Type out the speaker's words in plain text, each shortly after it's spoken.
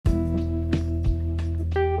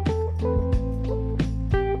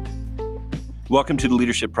Welcome to the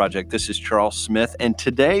Leadership Project. This is Charles Smith, and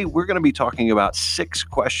today we're going to be talking about 6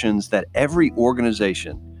 questions that every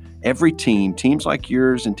organization, every team, teams like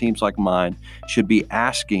yours and teams like mine, should be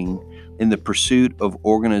asking in the pursuit of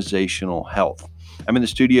organizational health. I'm in the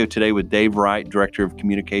studio today with Dave Wright, Director of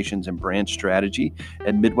Communications and Brand Strategy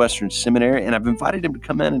at Midwestern Seminary, and I've invited him to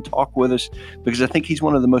come in and talk with us because I think he's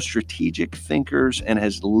one of the most strategic thinkers and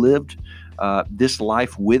has lived this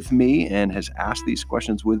life with me and has asked these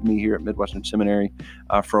questions with me here at Midwestern Seminary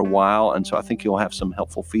for a while, and so I think you'll have some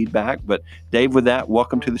helpful feedback. But Dave, with that,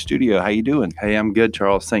 welcome to the studio. How you doing? Hey, I'm good,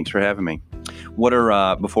 Charles. Thanks for having me. What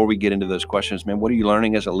are before we get into those questions, man? What are you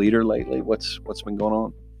learning as a leader lately? What's been going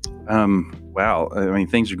on? Wow. I mean,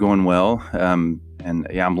 things are going well. And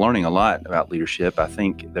yeah, I'm learning a lot about leadership. I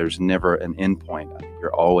think there's never an end point. I think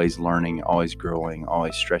you're always learning, always growing,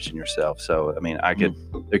 always stretching yourself. So, I mean,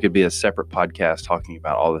 there could be a separate podcast talking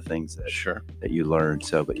about all the things that you learned.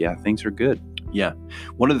 So, but yeah, things are good. Yeah.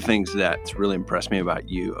 One of the things that's really impressed me about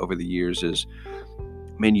you over the years is,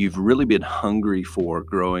 man, you've really been hungry for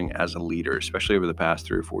growing as a leader, especially over the past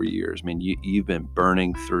 3 or 4 years. I mean, you've been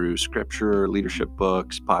burning through scripture, leadership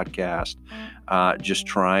books, podcasts, just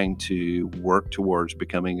trying to work towards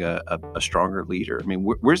becoming a stronger leader. I mean,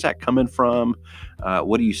 where's that coming from?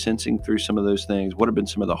 What are you sensing through some of those things? What have been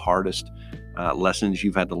some of the hardest lessons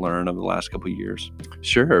you've had to learn over the last couple of years?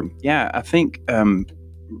 Sure. Yeah, I think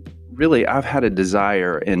really I've had a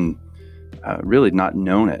desire and really not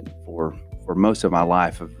known it for most of my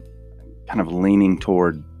life of kind of leaning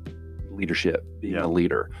toward leadership, being a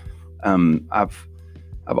leader. I've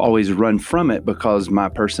always run from it because my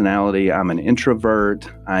personality, I'm an introvert.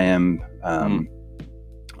 I am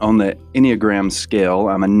on the Enneagram scale,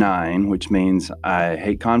 I'm a 9, which means I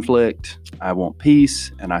hate conflict, I want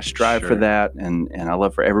peace, and I strive for that, and I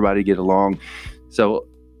love for everybody to get along. So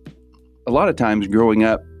a lot of times growing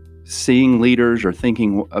up, seeing leaders or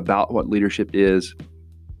thinking about what leadership is,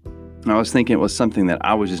 I was thinking it was something that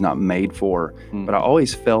I was just not made for, but I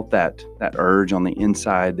always felt that urge on the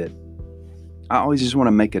inside that I always just want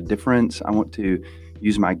to make a difference. I want to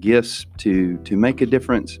use my gifts to make a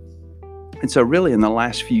difference. And so really in the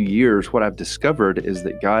last few years, what I've discovered is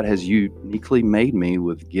that God has uniquely made me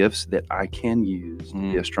with gifts that I can use to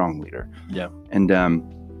be a strong leader. Yeah. And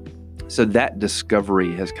so that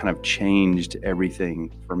discovery has kind of changed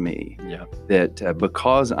everything for me. Yeah. That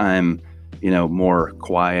because I'm more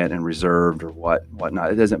quiet and reserved or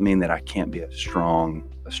whatnot, it doesn't mean that I can't be a strong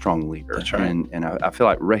leader. That's right. And I feel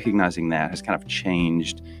like recognizing that has kind of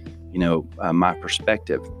changed, my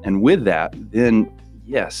perspective. And with that, then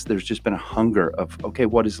yes, there's just been a hunger of, okay,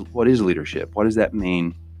 what is leadership? What does that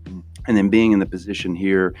mean? And then being in the position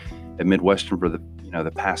here at Midwestern for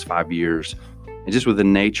the past 5 years, and just with the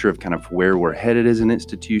nature of kind of where we're headed as an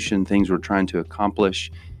institution, things we're trying to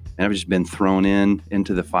accomplish. And I've just been thrown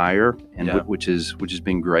into the fire, and which has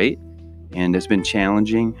been great, and it's been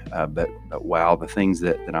challenging. But wow, the things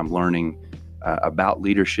that I'm learning about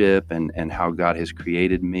leadership and how God has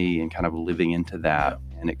created me, and kind of living into that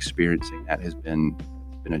and experiencing that has been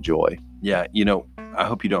a joy. Yeah, I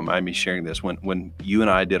hope you don't mind me sharing this. When you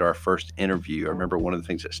and I did our first interview, I remember one of the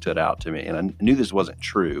things that stood out to me, and I knew this wasn't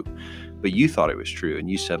true, but you thought it was true,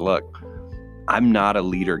 and you said, "Look, I'm not a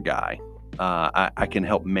leader guy. I can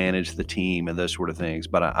help manage the team and those sort of things,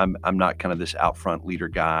 but I'm not kind of this out front leader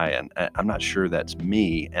guy, and I'm not sure that's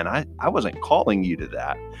me." And I wasn't calling you to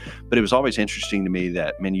that, but it was always interesting to me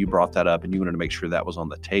that, man, you brought that up and you wanted to make sure that was on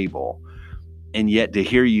the table. And yet to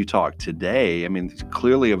hear you talk today, I mean,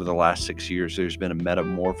 clearly over the last 6 years, there's been a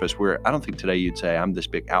metamorphosis where I don't think today you'd say I'm this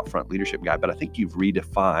big out front leadership guy, but I think you've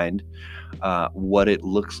redefined what it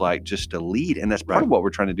looks like just to lead. And that's part of what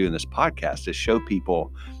we're trying to do in this podcast, is show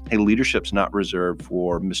people, hey, leadership's not reserved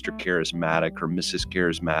for Mr. Charismatic or Mrs.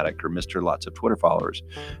 Charismatic or Mr. Lots of Twitter followers.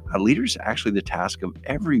 Leader is actually the task of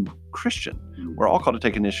every Christian. We're all called to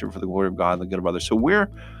take initiative for the glory of God and the good of others. So where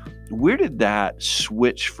did that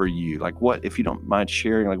switch for you? Like, what, if you don't mind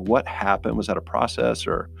sharing, like what happened? Was that a process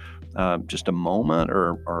or just a moment,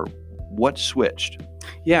 or what switched?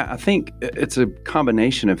 Yeah, I think it's a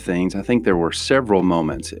combination of things. I think there were several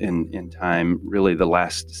moments in time, really the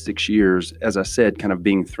last 6 years, as I said, kind of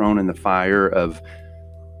being thrown in the fire of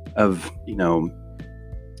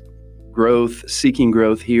growth, seeking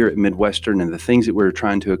growth here at Midwestern, and the things that we were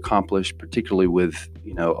trying to accomplish, particularly with,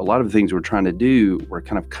 a lot of the things we're trying to do were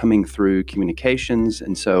kind of coming through communications.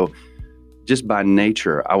 And so just by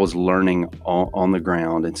nature, I was learning on the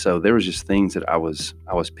ground. And so there was just things that I was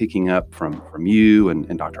picking up from you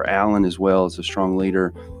and Dr. Allen as well as a strong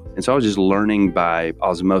leader. And so I was just learning by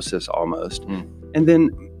osmosis almost. And then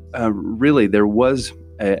really there was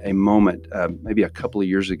a moment, maybe a couple of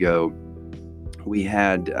years ago, we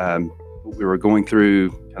had we were going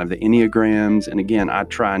through kind of the Enneagrams, and again, I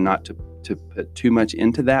try not to put too much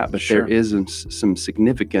into that, but Sure. there is some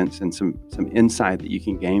significance and some insight that you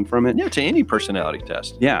can gain from it. Yeah, to any personality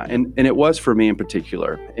test. Yeah, and it was for me in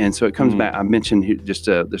particular, and so it comes back. I mentioned just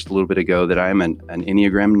a little bit ago that I am an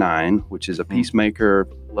Enneagram 9, which is a peacemaker.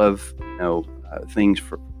 Love things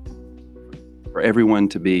for everyone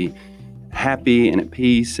to be happy and at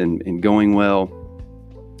peace and going well.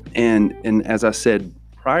 And as I said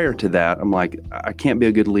prior to that, I'm like, I can't be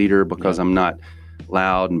a good leader because I'm not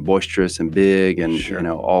loud and boisterous and big and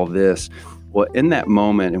all this. Well, in that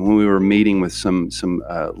moment, and when we were meeting with some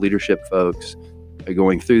leadership folks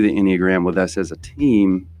going through the Enneagram with us as a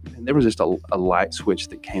team, and there was just a light switch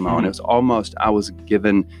that came on. It was almost, I was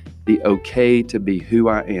given the okay to be who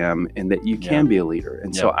I am, and that you can be a leader.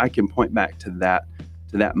 And so I can point back to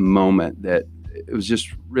that moment, that it was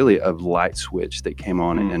just really a light switch that came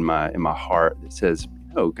on in my heart that says,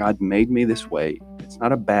 oh, God made me this way. It's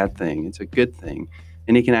not a bad thing. It's a good thing.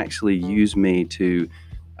 And He can actually use me to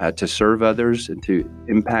serve others and to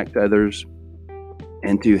impact others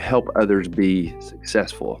and to help others be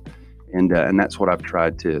successful. And that's what I've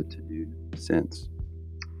tried to do since.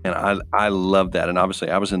 And I love that. And obviously,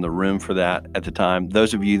 I was in the room for that at the time.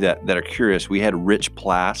 Those of you that are curious, we had Rich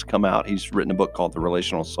Plass come out. He's written a book called The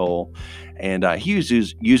Relational Soul. And he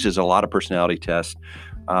uses a lot of personality tests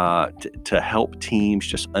to help teams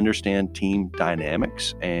just understand team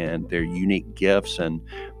dynamics and their unique gifts. And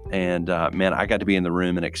man, I got to be in the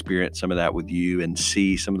room and experience some of that with you and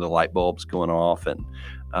see some of the light bulbs going off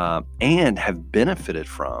and have benefited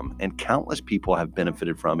from, and countless people have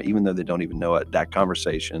benefited from, even though they don't even know it, that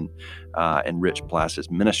conversation and Rich Plass's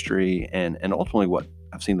ministry and ultimately what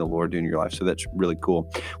I've seen the Lord do in your life. So that's really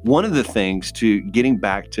cool. One of the things, to getting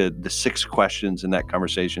back to the 6 questions in that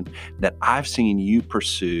conversation, that I've seen you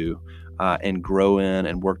pursue and grow in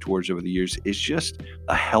and work towards over the years is just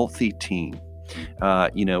a healthy team.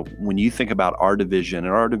 When you think about our division,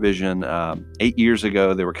 8 years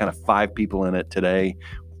ago, there were kind of 5 people in it. Today,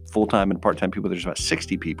 full-time and part-time people, there's about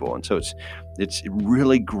 60 people. And so it's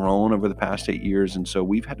really grown over the past 8 years. And so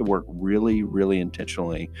we've had to work really, really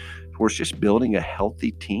intentionally towards just building a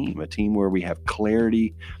healthy team, a team where we have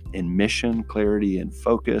clarity in mission, clarity in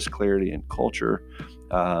focus, clarity in culture.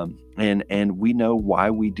 And we know why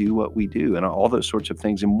we do what we do and all those sorts of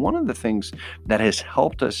things. And one of the things that has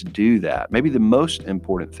helped us do that, maybe the most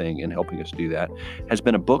important thing in helping us do that, has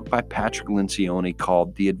been a book by Patrick Lencioni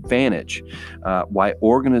called The Advantage, Why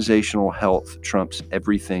Organizational Health Trumps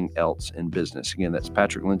Everything Else in Business. Again, that's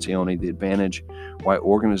Patrick Lencioni, The Advantage, Why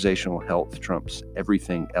Organizational Health Trumps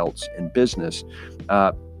Everything Else in Business.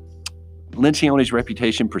 Lencioni's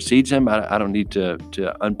reputation precedes him. I don't need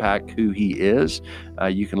to unpack who he is.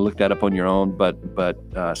 You can look that up on your own, but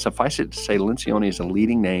suffice it to say, Lencioni is a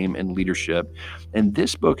leading name in leadership. And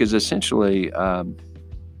this book is essentially,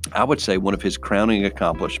 I would say, one of his crowning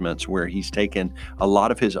accomplishments, where he's taken a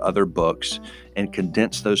lot of his other books and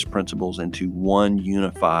condensed those principles into one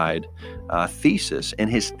unified thesis. And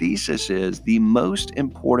his thesis is the most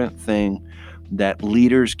important thing that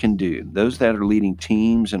leaders can do, those that are leading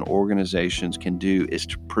teams and organizations can do, is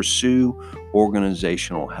to pursue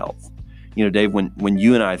organizational health. Dave, when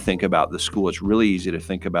you and I think about the school, it's really easy to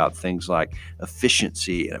think about things like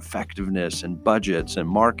efficiency and effectiveness and budgets and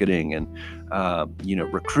marketing and,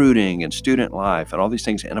 recruiting and student life and all these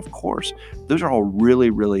things. And of course, those are all really,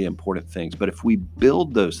 really important things. But if we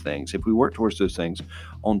build those things, if we work towards those things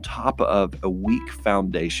on top of a weak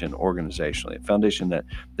foundation organizationally, a foundation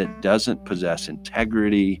that doesn't possess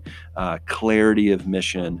integrity, clarity of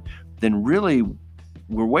mission, then really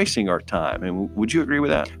we're wasting our time. And would you agree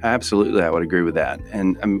with that? Absolutely, I would agree with that.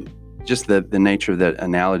 And just the nature of that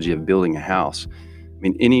analogy of building a house. I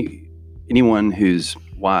mean, anyone who's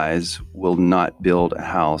wise will not build a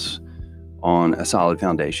house on a solid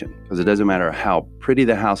foundation, because it doesn't matter how pretty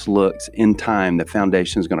the house looks, in time the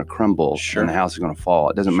foundation is going to crumble and the house is going to fall.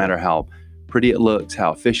 It doesn't matter how pretty it looks,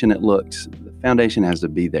 how efficient it looks, the foundation has to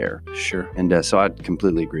be there. Sure. And so I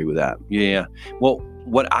completely agree with that. Yeah. Well,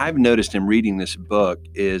 what I've noticed in reading this book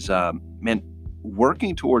is,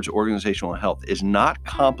 working towards organizational health is not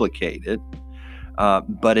complicated,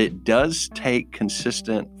 but it does take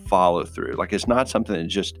consistent follow through. Like, it's not something that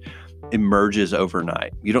just emerges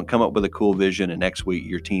overnight. You don't come up with a cool vision and next week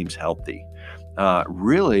your team's healthy.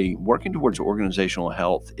 Really, working towards organizational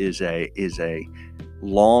health is a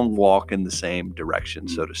long walk in the same direction,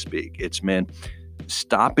 so to speak. It's,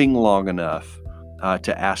 stopping long enough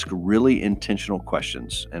to ask really intentional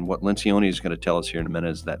questions. And what Lencioni is going to tell us here in a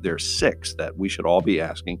minute is that there are 6 that we should all be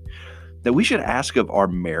asking, that we should ask of our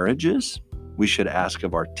marriages, We should ask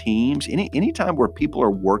of our teams. Anytime where people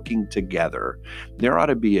are working together, there ought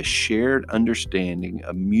to be a shared understanding,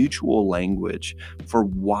 a mutual language for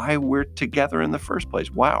why we're together in the first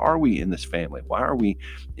place. Why are we in this family? Why are we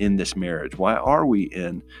in this marriage? Why are we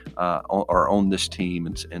in or on this team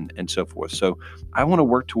and so forth? So I want to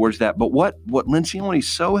work towards that. But what Lencioni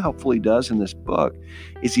so helpfully does in this book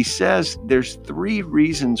is he says there's 3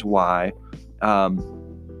 reasons why,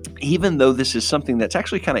 even though this is something that's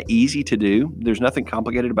actually kind of easy to do, there's nothing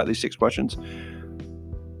complicated about these 6 questions,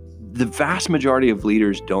 the vast majority of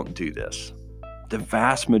leaders don't do this. The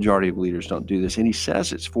vast majority of leaders don't do this. And he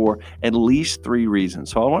says it's for at least 3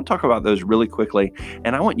 reasons. So I want to talk about those really quickly.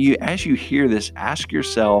 And I want you, as you hear this, ask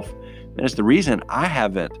yourself, and it's the reason I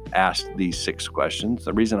haven't asked these 6 questions,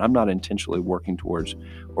 the reason I'm not intentionally working towards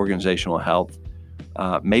organizational health.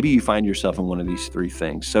 Maybe you find yourself in one of these 3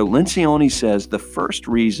 things. So Lencioni says the first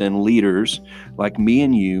reason leaders like me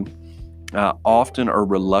and you often are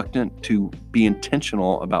reluctant to be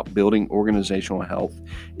intentional about building organizational health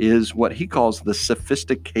is what he calls the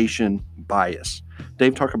sophistication bias.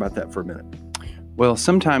 Dave, talk about that for a minute. Well,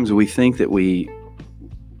 sometimes we think that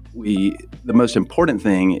the most important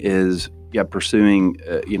thing is pursuing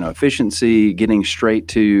efficiency, getting straight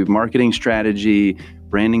to marketing strategy,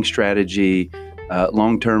 branding strategy,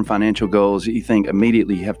 long-term financial goals. You think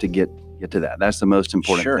immediately you have to get to that. That's the most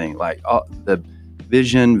important thing. Like the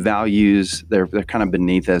vision, values, they're kind of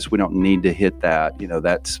beneath us. We don't need to hit that.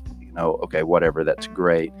 That's okay, whatever. That's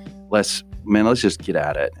great. Let's just get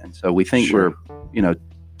at it. And so we think we're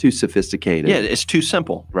too sophisticated. Yeah, it's too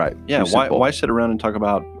simple. Right. Yeah. Why sit around and talk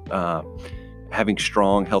about having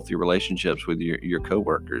strong, healthy relationships with your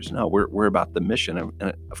coworkers? No, we're about the mission,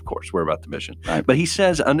 and of course, we're about the mission. Right. But he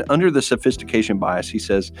says under the sophistication bias, he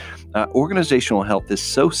says organizational health is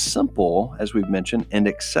so simple, as we've mentioned, and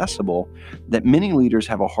accessible that many leaders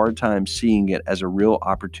have a hard time seeing it as a real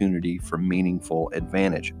opportunity for meaningful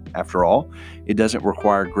advantage. After all, it doesn't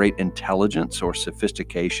require great intelligence or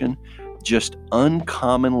sophistication, just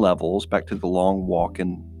uncommon levels, back to the long walk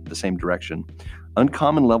in the same direction,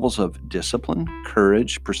 uncommon levels of discipline,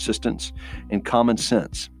 courage, persistence, and common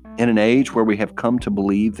sense. In an age where we have come to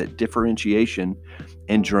believe that differentiation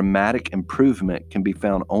and dramatic improvement can be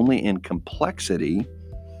found only in complexity,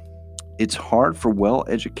 it's hard for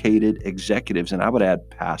well-educated executives, and I would add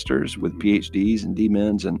pastors with PhDs and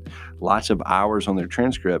DMins and lots of hours on their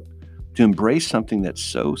transcript, to embrace something that's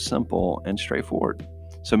so simple and straightforward.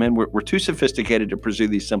 So, man, we're too sophisticated to pursue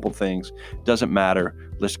these simple things. Doesn't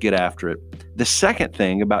matter. Let's get after it. The second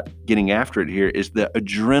thing about getting after it here is the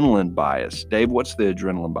adrenaline bias. Dave, what's the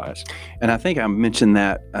adrenaline bias? And I think I mentioned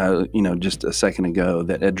that, just a second ago,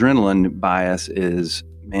 that adrenaline bias is,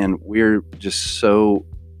 man, we're just so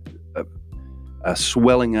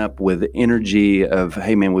swelling up with energy of,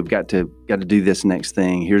 hey, man, we've got to do this next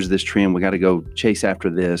thing. Here's this trend. We got to go chase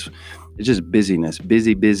after this. It's just busyness,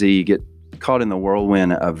 busy. You get caught in the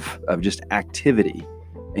whirlwind of just activity,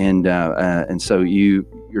 and so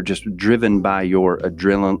you're just driven by your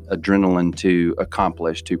adrenaline to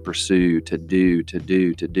accomplish, to pursue, to do,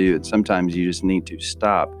 and sometimes you just need to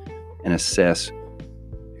stop and assess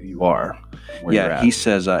who you are. Yeah, he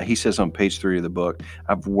says on page 3 of the book,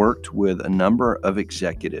 I've worked with a number of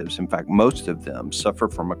executives. In fact, most of them suffer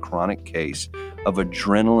from a chronic case of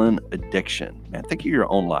adrenaline addiction. Man, think of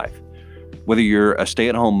your own life. Whether you're a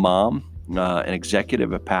stay-at-home mom, an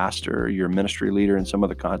executive, a pastor, you're a ministry leader in some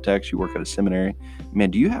other context, you work at a seminary, man,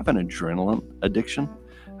 do you have an adrenaline addiction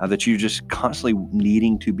that you're just constantly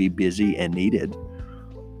needing to be busy and needed?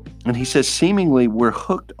 And he says, seemingly, we're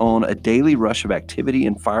hooked on a daily rush of activity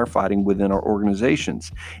and firefighting within our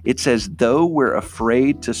organizations. It's as though we're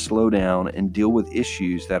afraid to slow down and deal with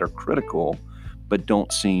issues that are critical but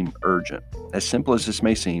don't seem urgent. As simple as this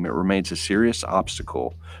may seem, it remains a serious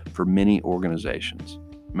obstacle for many organizations.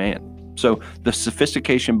 Man. So the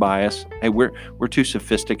sophistication bias, hey, we're too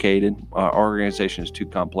sophisticated. Our organization is too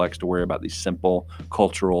complex to worry about these simple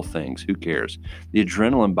cultural things. Who cares? The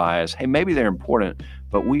adrenaline bias, hey, maybe they're important,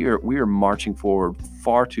 but we are marching forward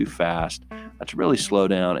far too fast to really slow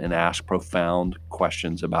down and ask profound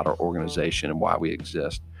questions about our organization and why we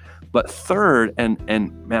exist. But third, and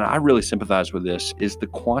man, I really sympathize with this, is the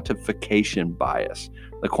quantification bias.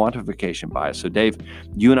 The quantification bias. So Dave,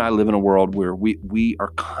 you and I live in a world where we are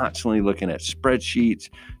constantly looking at spreadsheets,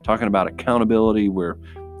 talking about accountability. We're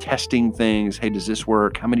testing things. Hey, does this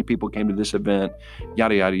work? How many people came to this event?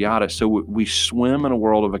 Yada, yada, yada. So we swim in a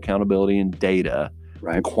world of accountability and data,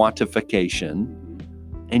 right? Quantification.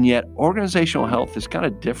 And yet organizational health is kind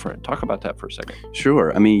of different. Talk about that for a second.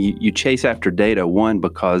 Sure. I mean, you chase after data, one,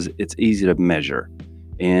 because it's easy to measure.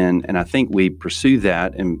 And I think we pursue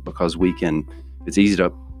that, and because it's easy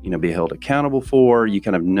to be held accountable for. You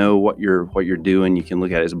kind of know what you're doing. You can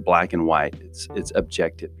look at it as black and white. It's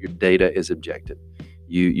objective. Your data is objective.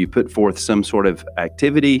 You put forth some sort of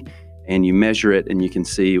activity and you measure it, and you can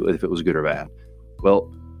see if it was good or bad.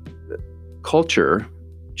 Well, culture,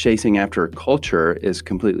 chasing after a culture, is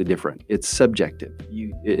completely different. It's subjective.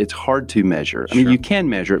 It's hard to measure. Sure. I mean, you can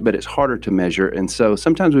measure it, but it's harder to measure. And so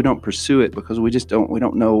sometimes we don't pursue it because we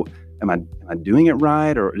don't know, am I doing it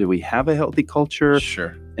right, or do we have a healthy culture?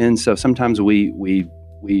 Sure. And so sometimes we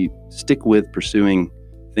stick with pursuing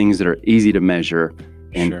things that are easy to measure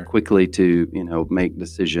and Sure. quickly to make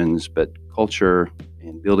decisions. But culture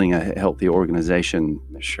and building a healthy organization,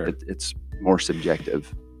 Sure. it's more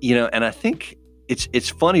subjective. And I think it's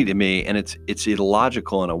funny to me, and it's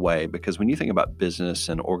illogical in a way, because when you think about business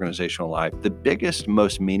and organizational life, the biggest,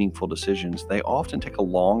 most meaningful decisions, they often take a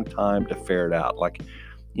long time to ferret out. Like,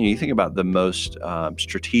 you think about the most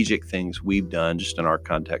strategic things we've done just in our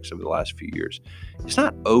context over the last few years. It's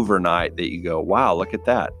not overnight that you go, wow, look at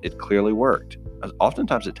that. It clearly worked.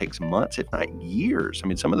 Oftentimes it takes months, if not years. I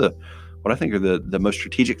mean, some of what I think are the most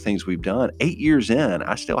strategic things we've done, 8 years in,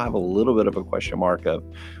 I still have a little bit of a question mark of,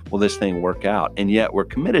 will this thing work out? And yet we're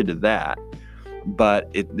committed to that.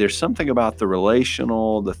 But there's something about the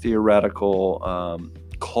relational, the theoretical,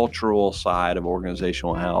 cultural side of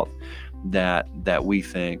organizational health that we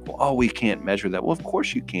think, well, we can't measure that. Well, of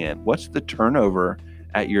course you can. What's the turnover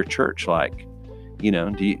at your church like?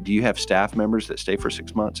 Do you have staff members that stay for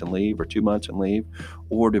 6 months and leave, or 2 months and leave?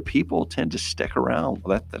 Or do people tend to stick around?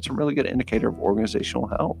 Well, that's a really good indicator of organizational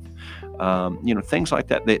health. Things like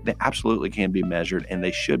that, they absolutely can be measured, and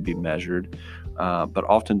they should be measured. But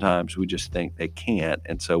oftentimes we just think they can't,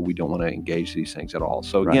 and so we don't want to engage these things at all.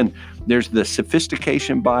 So again, There's the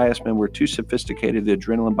sophistication bias. Man, we're too sophisticated. The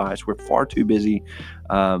adrenaline bias. We're far too busy.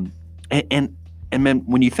 And man,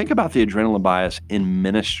 when you think about the adrenaline bias in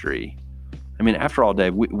ministry, I mean, after all,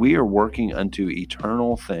 Dave, we are working unto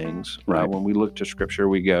eternal things. Right. When we look to Scripture,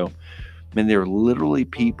 we go, man, there are literally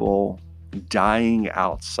people dying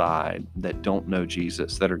outside that don't know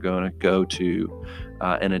Jesus, that are going to go to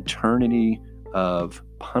an eternity of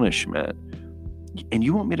punishment. And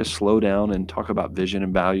you want me to slow down and talk about vision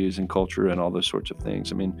and values and culture and all those sorts of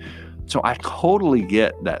things? I mean, so I totally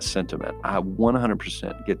get that sentiment. I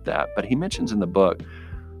 100% get that. But he mentions in the book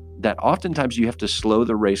that oftentimes you have to slow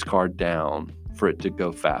the race car down for it to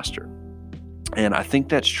go faster. And I think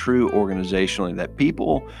that's true organizationally, that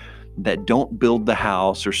people that don't build the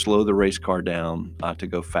house or slow the race car down to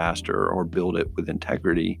go faster, or build it with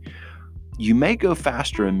integrity, you may go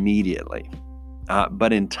faster immediately.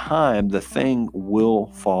 But in time, the thing will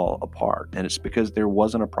fall apart. And it's because there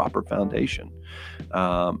wasn't a proper foundation.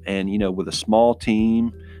 And with a small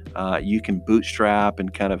team, you can bootstrap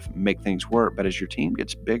and kind of make things work. But as your team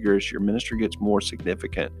gets bigger, as your ministry gets more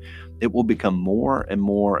significant, it will become more and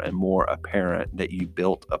more and more apparent that you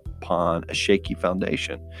built upon a shaky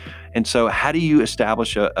foundation. And so how do you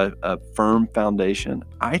establish a firm foundation?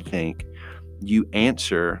 I think you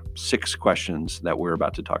answer 6 questions that we're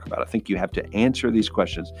about to talk about. I think you have to answer these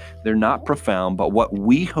questions. They're not profound, but what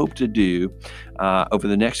we hope to do over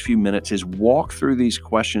the next few minutes is walk through these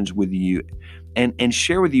questions with you and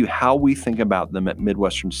share with you how we think about them at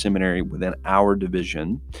Midwestern Seminary within our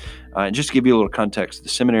division. And just to give you a little context, the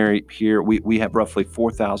seminary here, we have roughly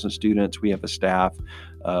 4,000 students. We have a staff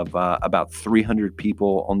of about 300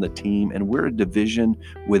 people on the team, and we're a division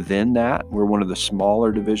within that. We're one of the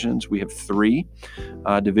smaller divisions. We have 3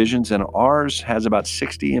 divisions, and ours has about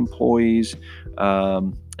 60 employees,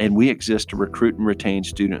 and we exist to recruit and retain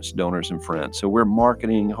students, donors, and friends. So we're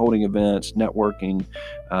marketing, holding events, networking,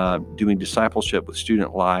 doing discipleship with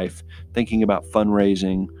student life, thinking about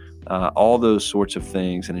fundraising, all those sorts of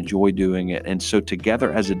things, and enjoy doing it. And so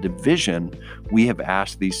together as a division, we have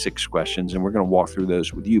asked these 6 questions, and we're going to walk through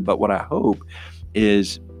those with you. But what I hope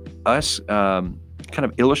is us kind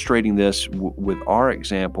of illustrating this with our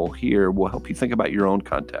example here will help you think about your own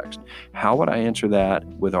context. How would I answer that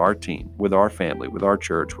with our team, with our family, with our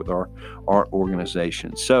church, with our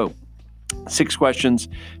organization? So 6 questions,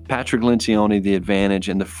 Patrick Lencioni, The Advantage.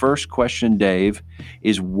 And the first question, Dave,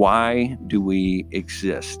 is why do we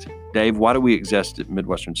exist? Dave, why do we exist at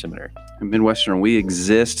Midwestern Seminary? At Midwestern, we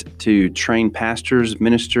exist to train pastors,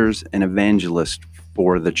 ministers, and evangelists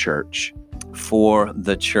for the church. For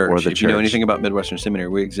the church. If you know church. anything about Midwestern Seminary,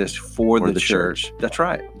 we exist for the church. That's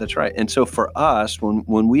right. That's right. And so for us,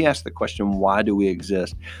 when we ask the question, why do we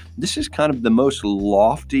exist? This is kind of the most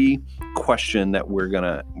lofty question that we're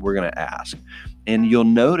gonna ask. And you'll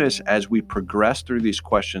notice as we progress through these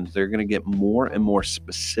questions, they're going to get more and more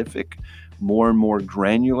specific, more and more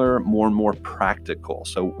granular, more and more practical.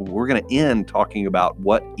 So we're going to end talking about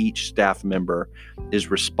what each staff member is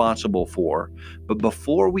responsible for. But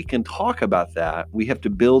before we can talk about that, we have to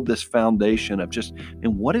build this foundation of just,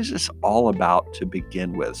 and what is this all about to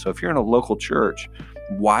begin with? So if you're in a local church,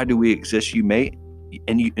 why do we exist? You may,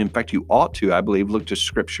 and you, in fact, you ought to, I believe, look to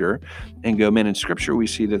Scripture and go, man, in Scripture, we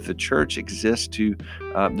see that the church exists to,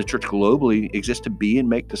 the church globally exists to be and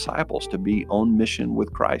make disciples, to be on mission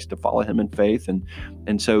with Christ, to follow him in faith.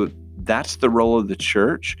 And so that's the role of the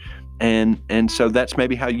church. And so that's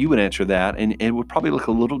maybe how you would answer that. And it would probably look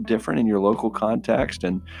a little different in your local context.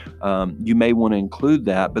 And you may want to include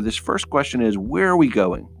that. But this first question is, where are we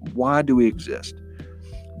going? Why do we exist?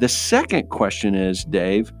 The second question is,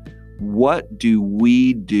 Dave, what do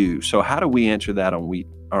we do? So how do we answer that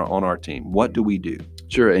on our team? What do we do?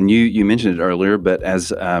 Sure, and you mentioned it earlier, but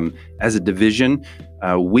as a division,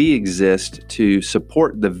 we exist to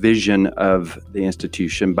support the vision of the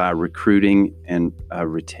institution by recruiting and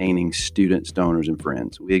retaining students, donors, and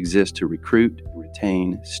friends. We exist to recruit,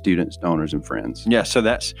 retain students, donors, and friends. Yeah, so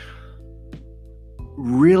that's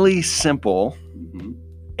really simple,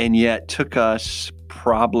 and yet took us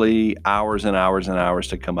probably hours and hours and hours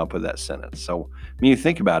to come up with that sentence. So when you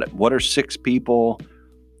think about it, what are 6 people,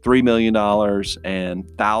 $3 million, and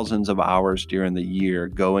thousands of hours during the year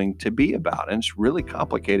going to be about? And it's really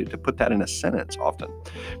complicated to put that in a sentence often,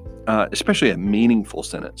 especially a meaningful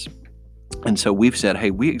sentence. And so we've said,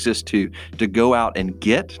 hey, we exist to go out and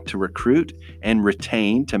get, to recruit, and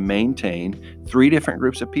retain, to maintain 3 different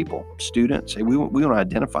groups of people. Students, we want to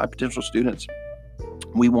identify potential students.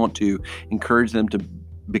 We want to encourage them to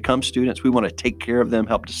become students. We want to take care of them,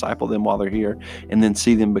 help disciple them while they're here, and then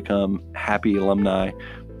see them become happy alumni.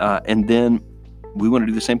 And then we want to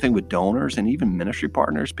do the same thing with donors and even ministry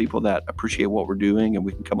partners, people that appreciate what we're doing and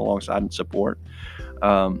we can come alongside and support.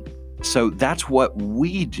 So that's what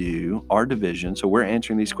we do, our division. So we're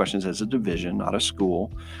answering these questions as a division, not a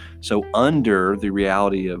school. So under the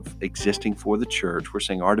reality of existing for the church, we're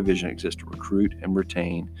saying our division exists to recruit and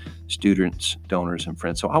retain students, donors, and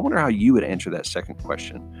friends. So I wonder how you would answer that second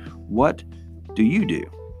question. What do you do?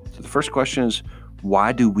 So the first question is,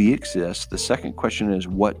 why do we exist? The second question is,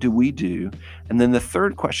 what do we do? And then the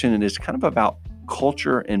third question is kind of about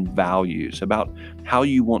culture and values, about how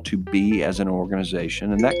you want to be as an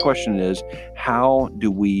organization. And that question is, how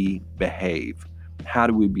do we behave? How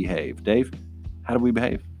do we behave? Dave, how do we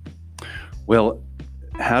behave? Well,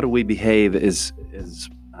 how do we behave is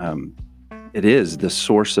it is the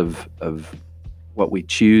source of what we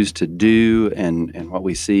choose to do and what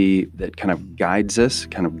we see that kind of guides us,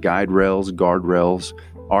 kind of guardrails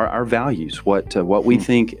are our values, what we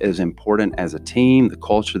think is important as a team, the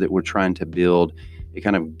culture that we're trying to build. It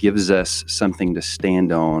kind of gives us something to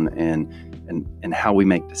stand on and how we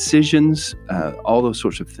make decisions, all those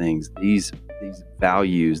sorts of things. These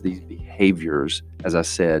values, these behaviors, as I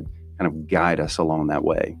said, kind of guide us along that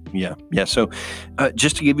way. Yeah. So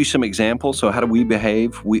just to give you some examples, so how do we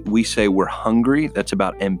behave? We say we're hungry. That's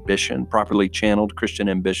about ambition, properly channeled Christian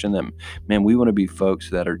ambition. That, man, we want to be folks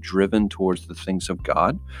that are driven towards the things of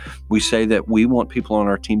God. We say that we want people on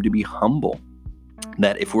our team to be humble.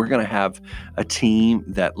 That if we're going to have a team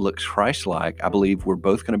that looks Christ-like, I believe we're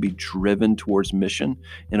both going to be driven towards mission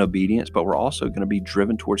and obedience, but we're also going to be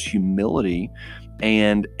driven towards humility.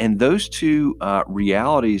 And those two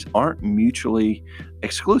realities aren't mutually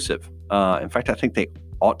exclusive. In fact, I think they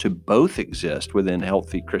ought to both exist within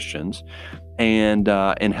healthy Christians and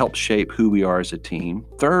help shape who we are as a team.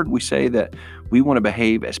 Third, we say that we want to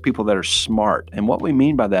behave as people that are smart. And what we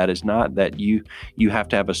mean by that is not that you have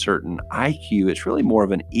to have a certain IQ. It's really more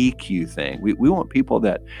of an EQ thing. We want people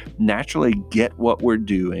that naturally get what we're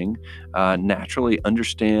doing, naturally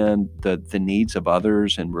understand the needs of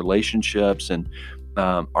others and relationships, and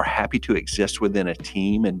are happy to exist within a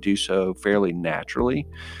team and do so fairly naturally,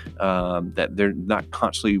 that they're not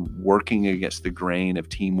constantly working against the grain of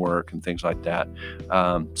teamwork and things like that.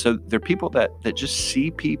 So they're people that just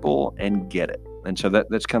see people and get it. And so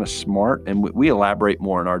that's kind of smart. And we elaborate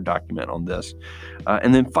more in our document on this.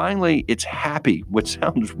 And then finally, it's happy, which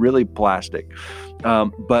sounds really plastic.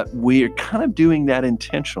 But we're kind of doing that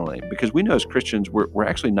intentionally because we know as Christians, we're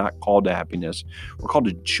actually not called to happiness. We're called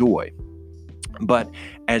to joy. But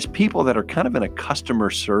as people that are kind of in a customer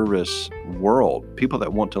service world, people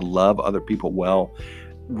that want to love other people well,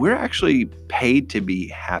 we're actually paid to be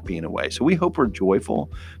happy in a way. So we hope we're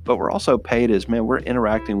joyful, but we're also paid as, man, we're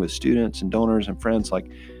interacting with students and donors and friends. Like,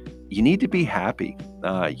 you need to be happy.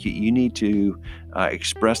 You need to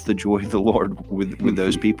express the joy of the Lord with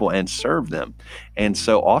those people and serve them. And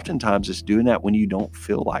so oftentimes it's doing that when you don't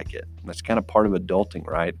feel like it. That's kind of part of adulting,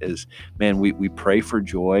 right? Is, man, we pray for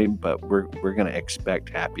joy, but we're going to expect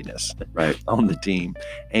happiness Right. on the team.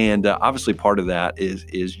 And obviously part of that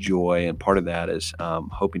is joy, and part of that is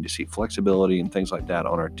hoping to see flexibility and things like that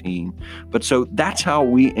on our team. But so that's how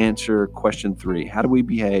we answer question 3. How do we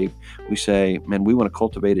behave? We say, man, we want to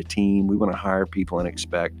cultivate a team. We want to hire people and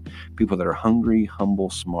expect people that are hungry, humble,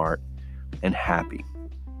 smart, and happy.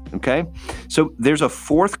 Okay, so there's a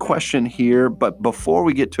 4th question here, but before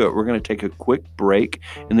we get to it, we're going to take a quick break,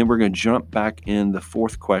 and then we're going to jump back in the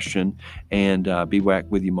 4th question and be back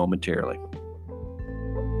with you momentarily.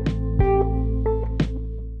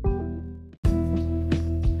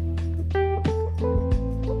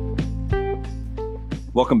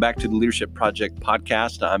 Welcome back to the Leadership Project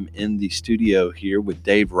podcast. I'm in the studio here with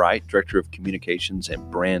Dave Wright, Director of Communications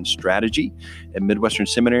and Brand Strategy at Midwestern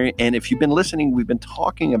Seminary. And if you've been listening, we've been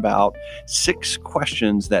talking about 6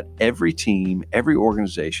 questions that every team, every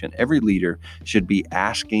organization, every leader should be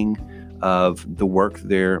asking of the work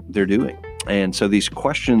they're doing. And so these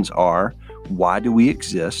questions are: why do we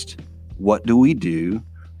exist? What do we do?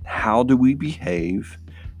 How do we behave?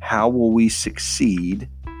 How will we succeed?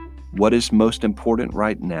 What is most important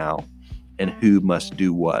right now, and who must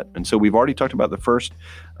do what? And so we've already talked about the first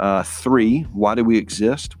 3. Why do we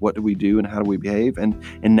exist? What do we do? And how do we behave? And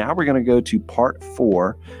now we're going to go to part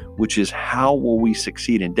 4, which is how will we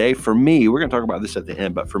succeed? And Dave, for me, we're going to talk about this at the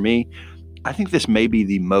end, but for me, I think this may be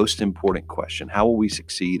the most important question. How will we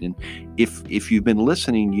succeed? And if you've been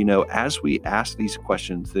listening, you know, as we ask these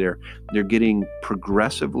questions, they're getting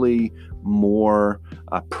progressively more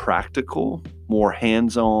practical, more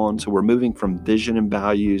hands-on. So we're moving from vision and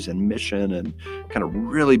values and mission and kind of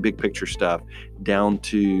really big picture stuff down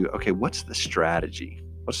to, okay, what's the strategy?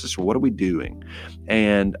 What are we doing?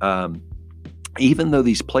 And even though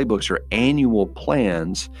these playbooks are annual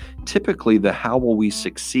plans, typically the how will we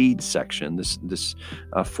succeed section, this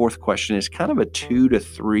 4th question, is kind of a 2 to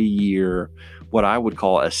 3 year, what I would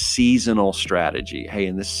call a seasonal strategy. Hey,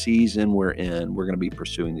 in this season we're in, we're going to be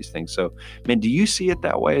pursuing these things. So, man, do you see it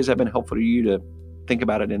that way? Has that been helpful to you to think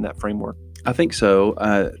about it in that framework? I think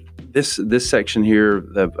so. This section here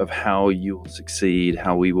of how you will succeed,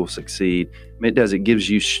 how we will succeed, it gives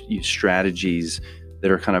you strategies that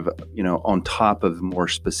are kind of, on top of more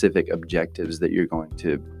specific objectives that you're going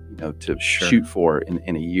to, shoot for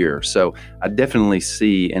in a year. So I definitely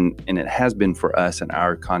see, and it has been for us in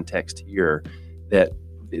our context here, that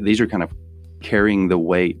these are kind of carrying the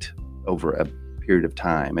weight over a period of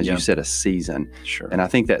time, as you said, a season. Sure. And I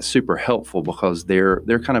think that's super helpful because they're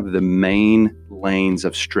kind of the main lanes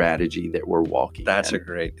of strategy that we're walking. That's a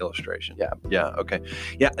great illustration. Yeah. Yeah. Okay.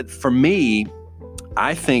 Yeah. For me,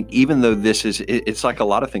 I think even though it's like a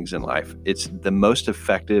lot of things in life, it's the most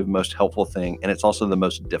effective, most helpful thing, and it's also the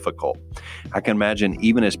most difficult. I can imagine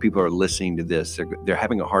even as people are listening to this, they're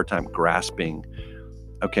having a hard time grasping,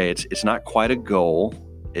 okay, it's not quite a goal,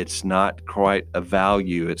 it's not quite a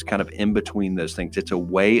value, it's kind of in between those things. It's a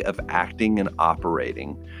way of acting and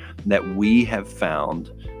operating that we have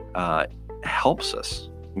found helps us,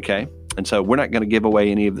 okay? And so we're not going to give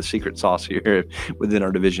away any of the secret sauce here within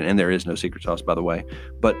our division. And there is no secret sauce, by the way.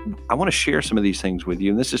 But I want to share some of these things with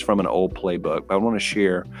you. And this is from an old playbook. But I want to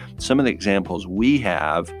share some of the examples we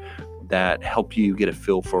have that help you get a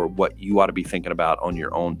feel for what you ought to be thinking about on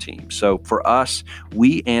your own team. So for us,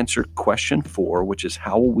 we answer question 4, which is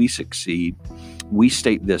how will we succeed? We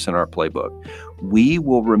state this in our playbook. We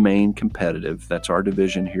will remain competitive. That's our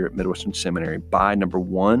division here at Midwestern Seminary by, number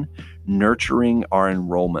 1, nurturing our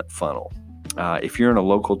enrollment funnel. If you're in a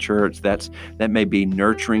local church, that may be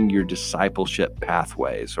nurturing your discipleship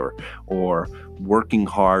pathways or working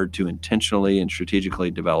hard to intentionally and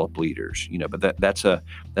strategically develop leaders. But that's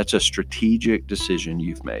a strategic decision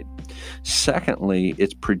you've made. Secondly,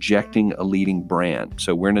 it's projecting a leading brand.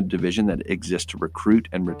 So we're in a division that exists to recruit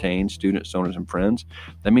and retain students, owners, and friends.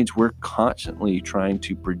 That means we're constantly trying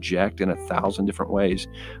to project in 1,000 different ways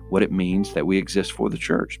what it means that we exist for the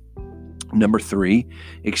church. Number 3,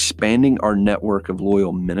 expanding our network of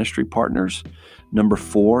loyal ministry partners. Number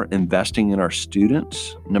 4, investing in our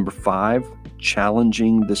students. Number 5,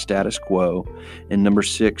 challenging the status quo. And number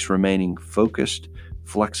 6, remaining focused,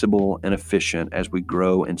 flexible, and efficient as we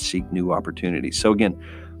grow and seek new opportunities. So again,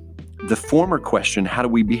 the former question, how do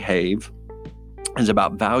we behave, is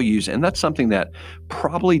about values. And that's something that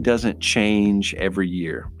probably doesn't change every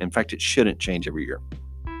year. In fact, it shouldn't change every year.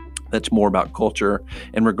 That's more about culture.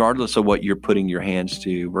 And regardless of what you're putting your hands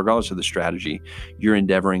to, regardless of the strategy, you're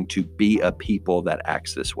endeavoring to be a people that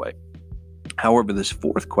acts this way. However, this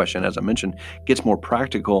fourth question, as I mentioned, gets more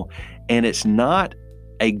practical, and it's not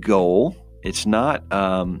a goal. It's not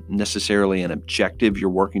necessarily an objective you're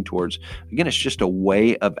working towards. Again, it's just a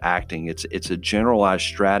way of acting. It's a generalized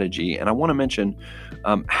strategy. And I want to mention,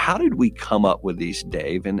 how did we come up with these,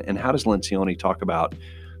 Dave? And how does Lencioni talk about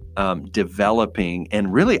developing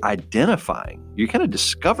and really identifying? You kind of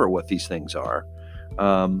discover what these things are.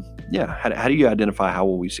 How do you identify how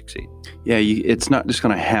will we succeed? Yeah, it's not just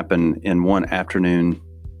going to happen in one afternoon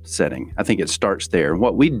setting. I think it starts there.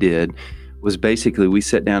 What we did was basically we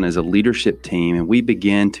sat down as a leadership team and we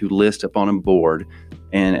began to list up on a board.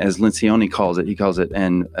 And as Lencioni calls it, he calls it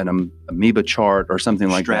an amoeba chart or something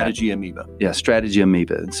like that. Strategy amoeba. Yeah, strategy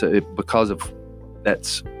amoeba. And so because of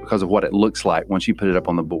what it looks like once you put it up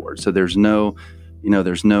on the board. So there's no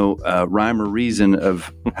rhyme or reason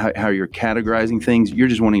of how you're categorizing things. You're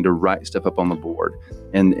just wanting to write stuff up on the board.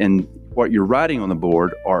 And what you're writing on the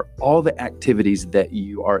board are all the activities that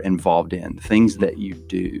you are involved in, things that you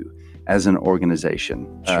do as an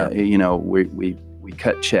organization. Sure. We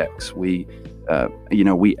cut checks. We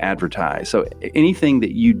advertise. So anything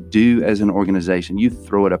that you do as an organization, you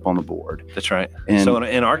throw it up on the board. That's right. And so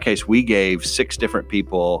in our case, we gave 6 different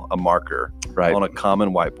people a marker on a common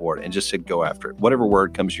whiteboard and just said, go after it. Whatever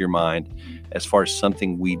word comes to your mind as far as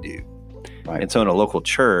something we do. Right. And so in a local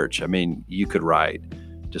church, I mean, you could write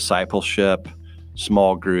discipleship,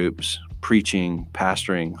 small groups, preaching,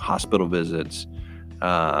 pastoring, hospital visits,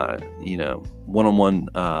 one-on-one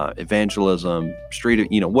evangelism, street,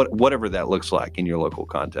 whatever that looks like in your local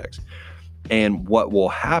context. And what will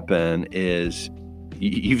happen is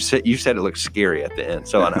you said it looks scary at the end.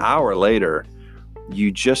 So an hour later, you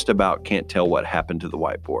just about can't tell what happened to the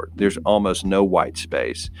whiteboard. There's almost no white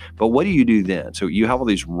space. But what do you do then? So you have all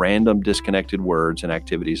these random disconnected words and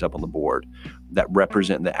activities up on the board that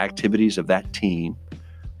represent the activities of that team.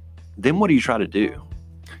 Then what do you try to do?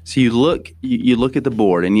 So you look at the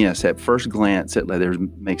board, and yes, at first glance, it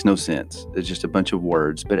makes no sense. It's just a bunch of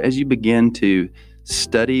words. But as you begin to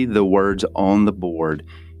study the words on the board,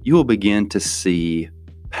 you will begin to see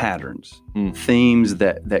patterns, themes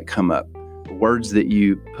that come up, words that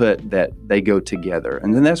you put that they go together.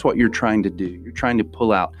 And then that's what you're trying to do. You're trying to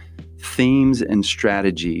pull out themes and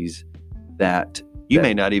strategies that you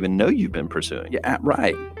may not even know you've been pursuing. Yeah,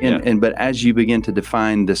 right. But as you begin to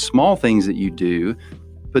define the small things that you do,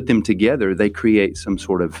 put them together, they create some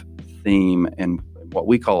sort of theme and what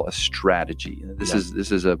we call a strategy. This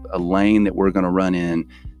is a lane that we're going to run in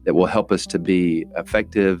that will help us to be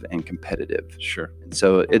effective and competitive. Sure. And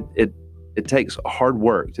so it takes hard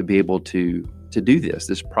work to be able to do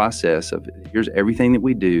this process of here's everything that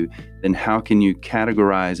we do, then how can you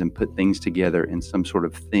categorize and put things together in some sort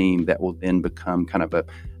of theme that will then become kind of a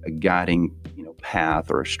guiding path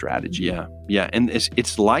or a strategy. Yeah. And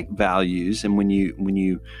it's like values. And when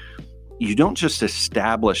you don't just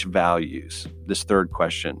establish values, this third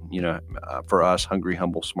question, for us, hungry,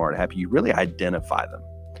 humble, smart, happy, you really identify them.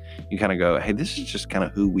 You kind of go, hey, this is just kind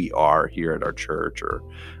of who we are here at our church or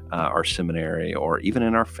our seminary or even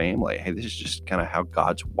in our family. Hey, this is just kind of how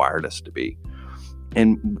God's wired us to be.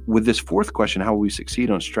 And with this fourth question, how will we succeed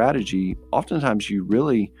on strategy? Oftentimes you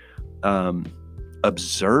really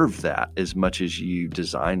observe that as much as you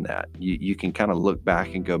design that. You can kind of look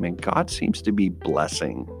back and go, man, God seems to be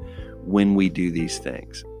blessing when we do these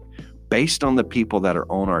things. Based on the people that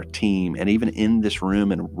are on our team and even in this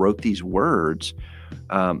room and wrote these words,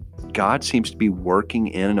 God seems to be working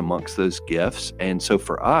in and amongst those gifts. And so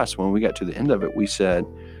for us, when we got to the end of it, we said,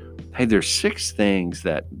 hey, there's 6 things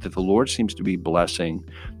that the Lord seems to be blessing,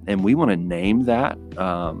 and we want to name that,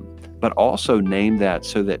 but also name that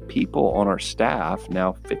so that people on our staff,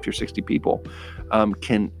 now 50 or 60 people,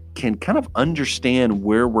 can kind of understand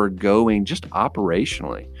where we're going just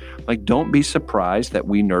operationally. Like, don't be surprised that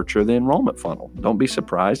we nurture the enrollment funnel. Don't be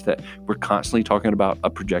surprised that we're constantly talking about a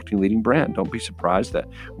projecting leading brand. Don't be surprised that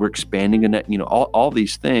we're expanding a net, all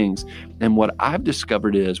these things. And what I've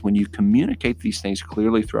discovered is when you communicate these things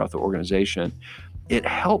clearly throughout the organization, it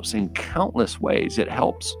helps in countless ways. It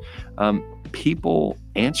helps people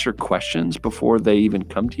answer questions before they even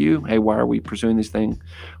come to you. Hey, why are we pursuing this thing?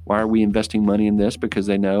 Why are we investing money in this? Because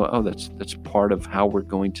they know, that's part of how we're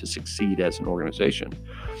going to succeed as an organization.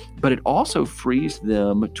 But it also frees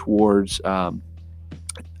them towards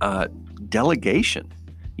delegation.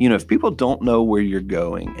 If people don't know where you're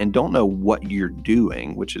going and don't know what you're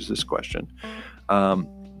doing, which is this question,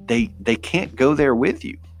 they can't go there with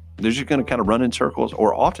you. They're just going to kind of run in circles,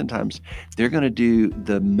 or oftentimes they're going to do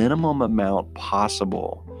the minimum amount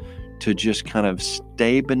possible to just kind of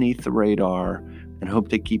stay beneath the radar and hope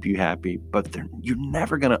they keep you happy. But you're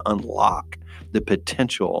never going to unlock the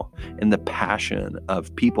potential and the passion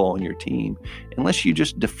of people on your team unless you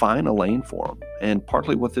just define a lane for them. And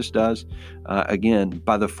partly what this does, again,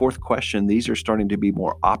 by the fourth question, these are starting to be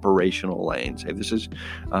more operational lanes. Hey, this is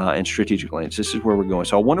and strategic lanes. This is where we're going.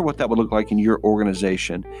 So I wonder what that would look like in your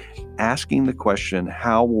organization. Asking the question,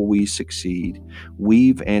 how will we succeed?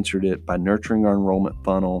 We've answered it by nurturing our enrollment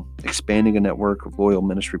funnel, expanding a network of loyal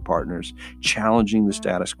ministry partners, challenging the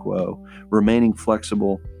status quo, remaining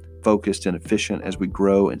flexible, focused, and efficient as we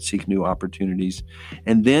grow and seek new opportunities.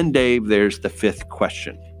 And then, Dave, there's the fifth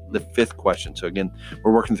question. So again,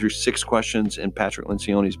 we're working through 6 questions in Patrick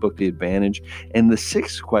Lencioni's book, The Advantage. And the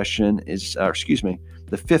fifth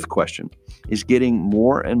question is getting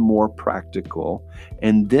more and more practical.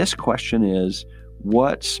 And this question is,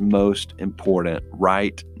 what's most important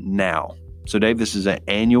right now? So Dave, this is an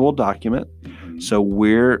annual document. So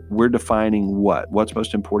we're defining what's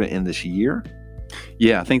most important in this year.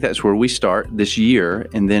 Yeah, I think that's where we start this year.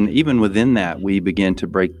 And then even within that, we begin to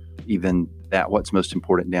break even that what's most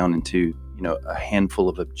important down into, a handful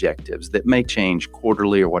of objectives that may change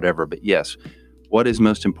quarterly or whatever. But yes, what is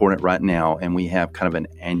most important right now? And we have kind of an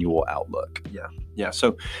annual outlook. Yeah.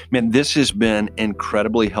 So, man, this has been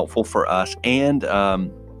incredibly helpful for us. And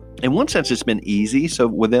in one sense, it's been easy. So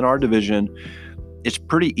within our division, it's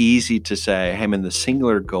pretty easy to say, hey, man, the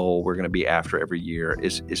singular goal we're going to be after every year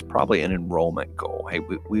is probably an enrollment goal. Hey,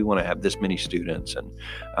 we want to have this many students, and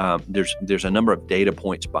there's a number of data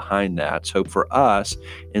points behind that. So for us,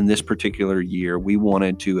 in this particular year, we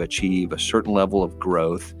wanted to achieve a certain level of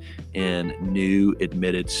growth in new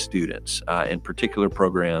admitted students, in particular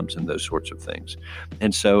programs and those sorts of things.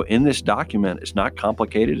 And so in this document, it's not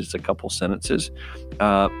complicated. It's a couple sentences,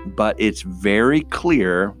 but it's very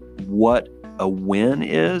clear what a win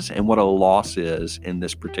is and what a loss is in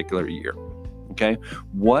this particular year. Okay.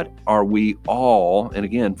 What are we all, and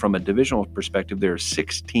again, from a divisional perspective, there are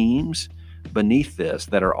 6 teams beneath this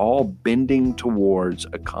that are all bending towards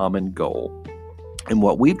a common goal. And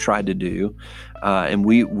what we've tried to do, and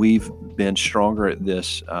we've been stronger at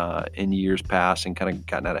this in years past and kind of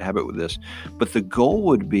gotten out of habit with this, but the goal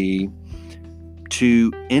would be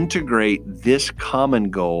to integrate this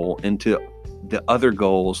common goal into the other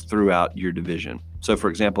goals throughout your division. So for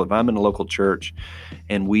example, if I'm in a local church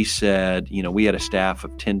and we said, we had a staff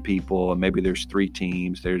of 10 people and maybe there's 3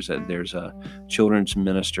 teams, there's a children's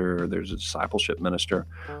minister, there's a discipleship minister,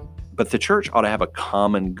 but the church ought to have a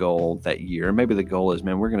common goal that year. Maybe the goal is,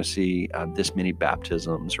 man, we're going to see this many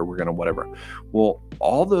baptisms, or we're going to whatever. Well,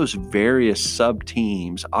 all those various sub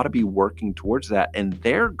teams ought to be working towards that, and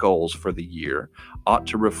their goals for the year ought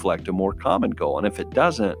to reflect a more common goal. And if it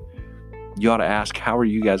doesn't, you ought to ask, how are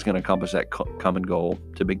you guys going to accomplish that common goal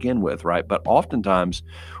to begin with, right? But oftentimes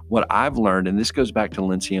what I've learned, and this goes back to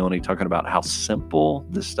Lencioni talking about how simple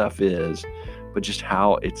this stuff is, but just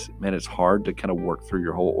how it's hard to kind of work through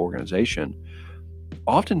your whole organization.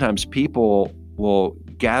 Oftentimes people will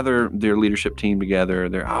gather their leadership team together.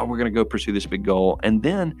 We're going to go pursue this big goal. And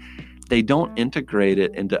then they don't integrate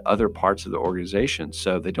it into other parts of the organization.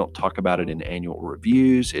 So they don't talk about it in annual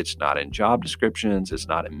reviews. It's not in job descriptions. It's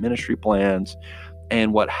not in ministry plans.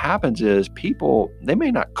 And what happens is people, they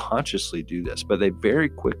may not consciously do this, but they very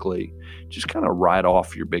quickly just kind of write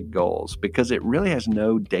off your big goals because it really has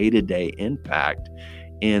no day-to-day impact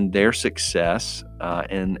in their success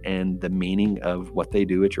and the meaning of what they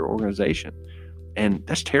do at your organization. And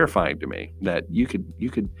that's terrifying to me, that you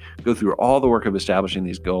could go through all the work of establishing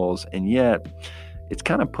these goals, and yet it's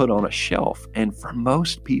kind of put on a shelf. And for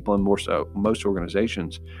most people, and more so most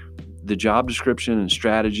organizations, the job description and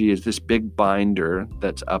strategy is this big binder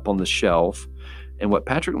that's up on the shelf. And what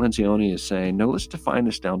Patrick Lencioni is saying, no, let's define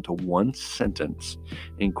this down to one sentence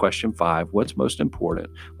in question 5. What's most important?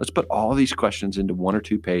 Let's put all these questions into 1 or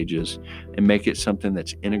 2 pages and make it something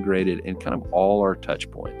that's integrated in kind of all our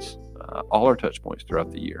touch points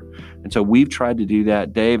throughout the year. And so we've tried to do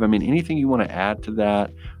that. Dave, anything you want to add to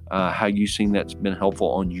that? How you've seen that's been helpful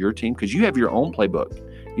on your team? Because you have your own playbook.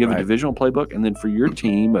 You have a divisional playbook, and then for your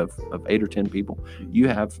team of 8 or 10 people, you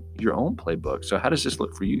have your own playbook. So how does this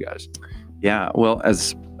look for you guys? Yeah, well,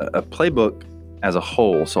 as a playbook as a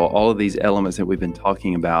whole, so all of these elements that we've been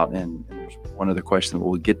talking about, and there's one other question that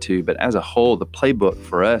we'll get to, but as a whole, the playbook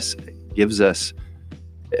for us gives us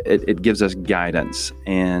guidance,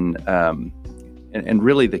 and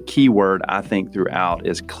really the key word I think throughout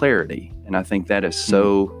is clarity, and I think that is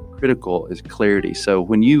so critical, is clarity. So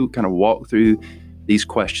when you kind of walk through these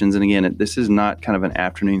questions, and again, this is not kind of an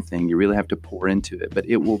afternoon thing, you really have to pour into it, but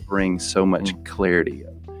it will bring so much clarity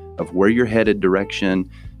of where you're headed, direction,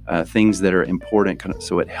 things that are important,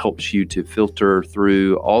 so it helps you to filter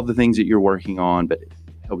through all the things that you're working on, but it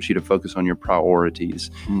helps you to focus on your priorities.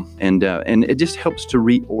 And it just helps to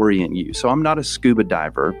reorient you. So I'm not a scuba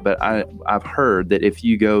diver, but I've heard that if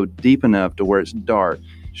you go deep enough to where it's dark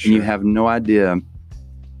and you have no idea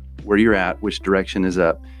where you're at, which direction is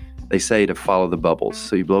up, they say to follow the bubbles.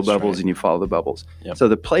 So you blow bubbles and you follow the bubbles. Yep. So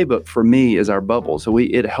the playbook for me is our bubble. So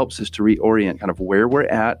it helps us to reorient kind of where we're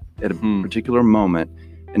at a particular moment.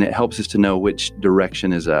 And it helps us to know which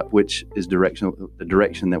direction is up, which is the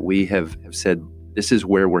direction that we have said, this is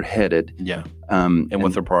where we're headed. Yeah. And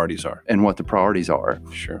what the priorities are. And what the priorities are.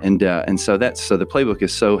 Sure. And so the playbook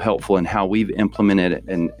is so helpful in how we've implemented it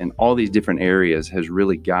in all these different areas has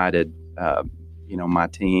really guided my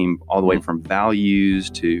team all the way from values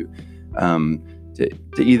to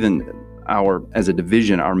even as a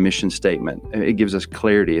division, our mission statement. It gives us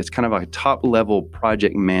clarity. It's kind of like a top level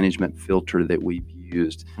project management filter that we've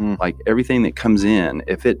used. Like everything that comes in,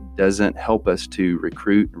 if it doesn't help us to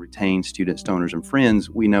recruit and retain students, donors, and friends,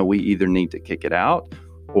 we know we either need to kick it out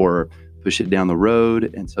or push it down the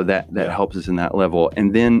road. And so that helps us in that level.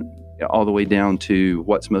 And then all the way down to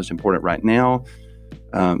what's most important right now,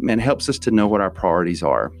 and helps us to know what our priorities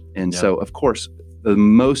are. And so, of course, the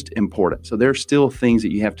most important. So there's still things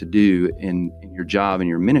that you have to do in your job and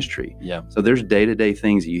your ministry. Yeah. So there's day-to-day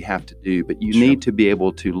things that you have to do, but you need to be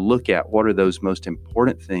able to look at what are those most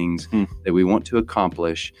important things that we want to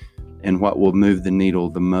accomplish and what will move the needle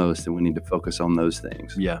the most, and we need to focus on those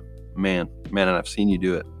things. Yeah. Man, and I've seen you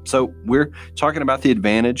do it. So we're talking about the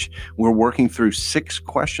advantage. We're working through 6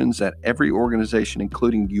 questions that every organization,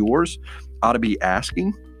 including yours, ought to be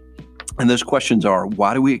asking. And those questions are,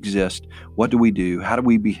 why do we exist? What do we do? How do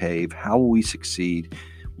we behave? How will we succeed?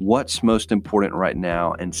 What's most important right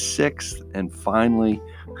now? And 6th, and finally,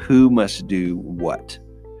 who must do what?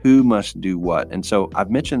 Who must do what? And so I've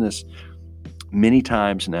mentioned this many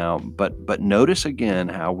times now, but notice again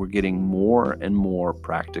how we're getting more and more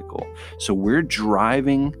practical. So we're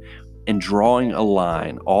driving and drawing a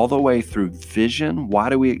line all the way through vision. Why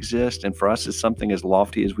do we exist? And for us, it's something as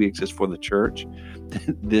lofty as we exist for the church,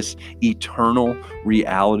 this eternal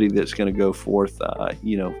reality that's going to go forth,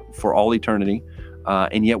 for all eternity.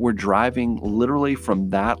 And yet we're driving literally from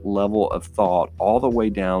that level of thought all the way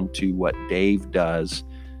down to what Dave does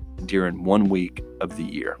during 1 week of the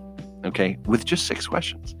year. Okay, with just 6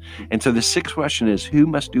 questions. And so the 6th question is, who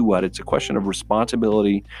must do what? It's a question of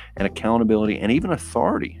responsibility and accountability and even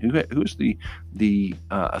authority. Who's the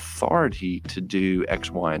authority to do X,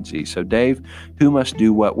 Y, and Z? So Dave, who must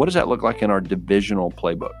do what? What does that look like in our divisional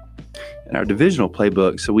playbook? In our divisional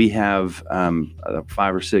playbook, so we have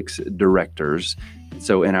 5 or 6 directors.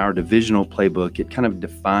 So in our divisional playbook, it kind of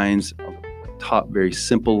defines on the top, very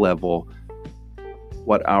simple level,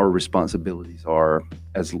 what our responsibilities are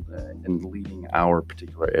as in leading our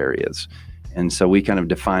particular areas. And so we kind of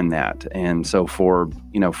define that. And so for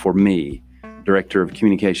me, Director of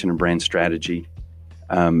Communication and Brand Strategy,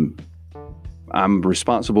 I'm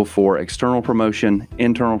responsible for external promotion,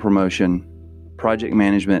 internal promotion, project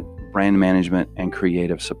management, brand management, and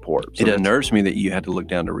creative support. So it unnerves me that you had to look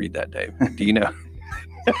down to read that, Dave. Do you know?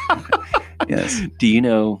 Yes. Do you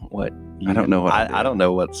know what? I don't know what I don't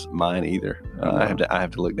know what's mine either. I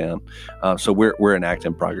have to look down. So we're in act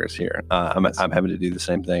in progress here. I'm having to do the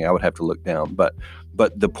same thing. I would have to look down. But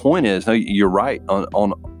the point is, no, you're right.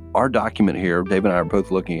 On our document here, Dave and I are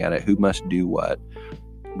both looking at it. Who must do what?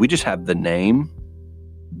 We just have the name,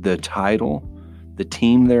 the title, the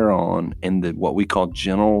team they're on, and what we call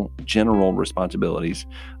general responsibilities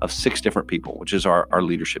of 6 different people, which is our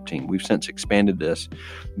leadership team. We've since expanded this,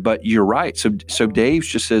 but you're right. So Dave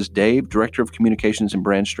just says, Dave, Director of Communications and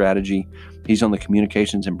Brand Strategy. He's on the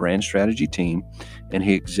Communications and Brand Strategy team, and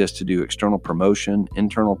he exists to do external promotion,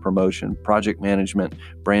 internal promotion, project management,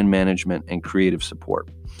 brand management, and creative support.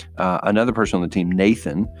 Another person on the team,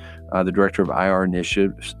 Nathan, the Director of IR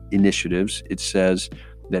initiatives, it says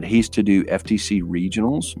that he's to do FTC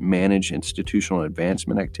regionals, manage institutional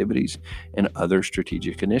advancement activities, and other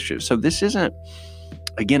strategic initiatives. So this isn't,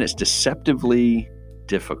 again, it's deceptively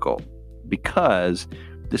difficult because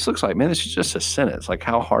this looks like, man, this is just a sentence. Like,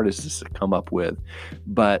 how hard is this to come up with?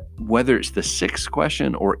 But whether it's the 6th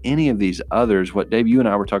question or any of these others, what Dave, you and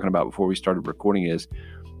I were talking about before we started recording is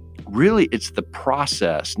really it's the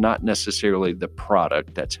process, not necessarily the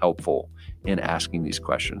product, that's helpful in asking these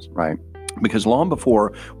questions. Right. Because long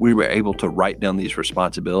before we were able to write down these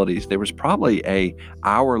responsibilities, there was probably a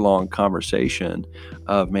hour-long conversation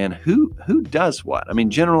of, man, who does what? I mean,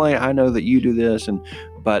 generally, I know that you do this,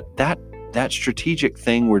 but that strategic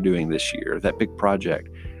thing we're doing this year, that big project,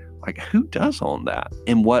 like, who does own that?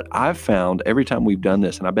 And what I've found every time we've done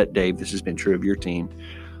this, and I bet, Dave, this has been true of your team,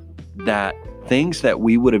 that things that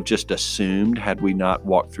we would have just assumed had we not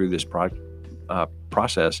walked through this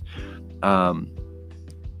process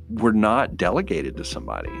were not delegated to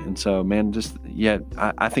somebody. And so, man,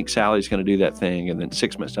 I think Sally's going to do that thing. And then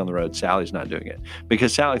 6 months down the road, Sally's not doing it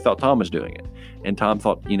because Sally thought Tom was doing it. And Tom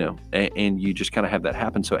thought, and you just kind of have that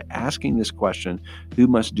happen. So asking this question, who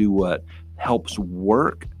must do what, helps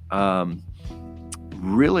work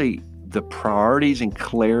really the priorities and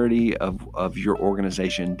clarity of your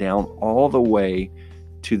organization down all the way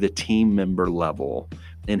to the team member level,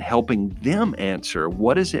 and helping them answer,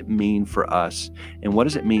 what does it mean for us? And what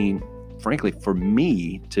does it mean, frankly, for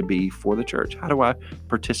me to be for the church? How do I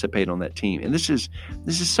participate on that team? And this is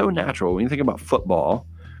so natural. When you think about football,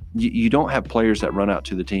 you don't have players that run out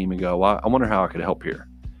to the team and go, well, I wonder how I could help here.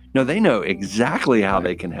 No, they know exactly how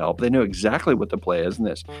they can help. They know exactly what the play is. And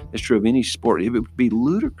that's true of any sport. It would be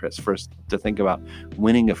ludicrous for us to think about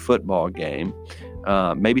winning a football game.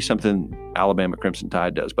 Maybe something Alabama Crimson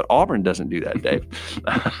Tide does, but Auburn doesn't do that, Dave.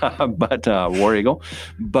 But War Eagle.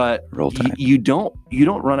 But you don't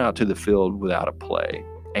run out to the field without a play.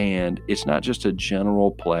 And it's not just a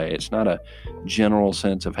general play. It's not a general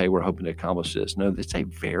sense of, hey, we're hoping to accomplish this. No, it's a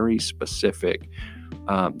very specific.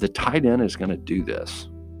 The tight end is going to do this.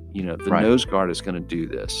 Nose guard is going to do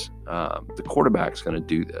this. The quarterback is going to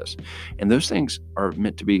do this. And those things are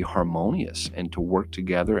meant to be harmonious and to work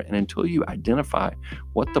together. And until you identify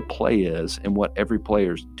what the play is and what every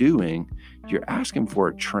player is doing, you're asking for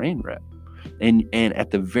a train wreck. And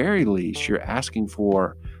at the very least, you're asking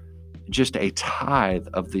for just a tithe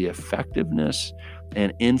of the effectiveness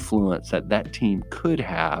and influence that team could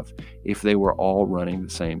have if they were all running the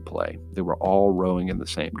same play. They were all rowing in the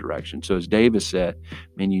same direction. So as Davis said,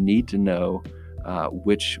 man, you need to know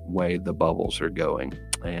which way the bubbles are going.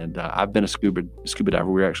 And I've been a scuba diver.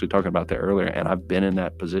 We were actually talking about that earlier, and I've been in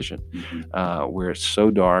that position where it's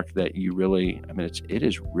so dark that it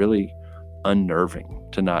is really unnerving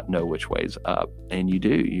to not know which way's up. And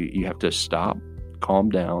you have to stop, calm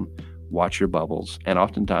down, watch your bubbles, and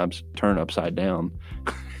oftentimes turn upside down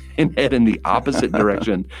and head in the opposite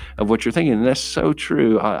direction of what you're thinking. And that's so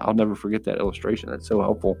true. I'll never forget that illustration. That's so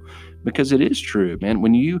helpful because it is true, man.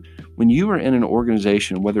 When you are in an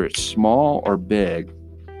organization, whether it's small or big,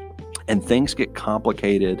 and things get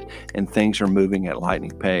complicated and things are moving at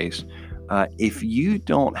lightning pace, if you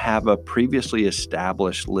don't have a previously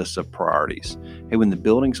established list of priorities, hey, when the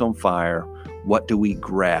building's on fire, what do we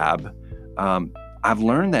grab? I've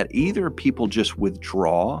learned that either people just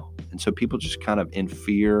withdraw, and so people just kind of in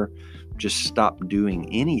fear just stop doing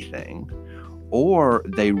anything, or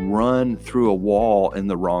they run through a wall in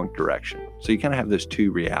the wrong direction. So you kind of have those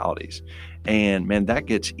two realities. And man, that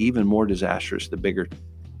gets even more disastrous the bigger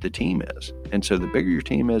the team is. And so the bigger your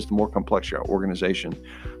team is, the more complex your organization,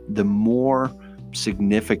 the more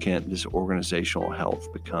significant this organizational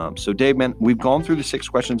health becomes. So Dave, man, we've gone through the 6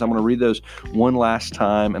 questions. I'm going to read those one last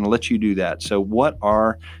time and I'll let you do that. So what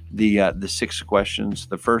are the 6 questions?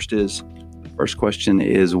 The first question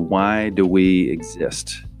is, why do we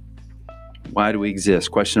exist? Why do we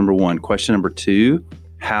exist? Question number 1. Question number 2,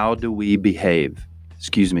 how do we behave?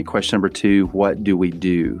 Question number 2, what do we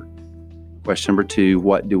do? Question number 2,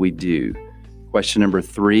 what do we do? Question number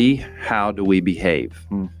 3, how do we behave?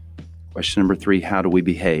 Question number 3, how do we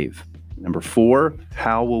behave? Number 4,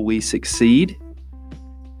 how will we succeed?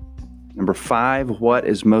 Number 5, what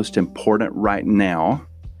is most important right now?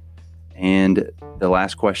 And the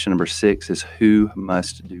last question, number 6, is who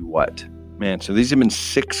must do what? Man, so these have been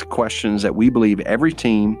 6 questions that we believe every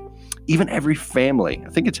team, even every family, I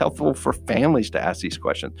think it's helpful for families to ask these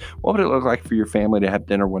questions. What would it look like for your family to have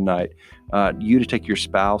dinner one night? You to take your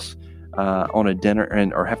spouse on a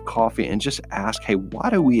dinner or have coffee and just ask, hey, why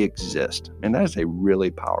do we exist? And that is a really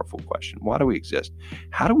powerful question. Why do we exist?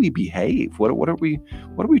 How do we behave? What are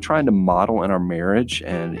we trying to model in our marriage?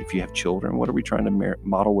 And if you have children, what are we trying to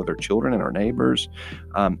model with our children and our neighbors?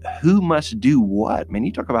 Who must do what? Man,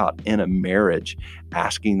 you talk about in a marriage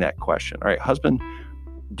asking that question. All right, husband,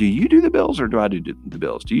 do you do the bills or do I do the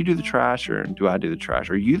bills? Do you do the trash or do I do the trash?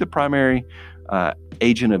 Are you the primary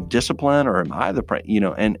agent of discipline or am I the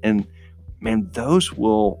and man, those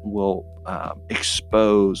will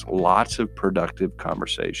expose lots of productive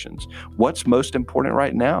conversations. What's most important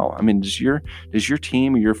right now? I mean, does your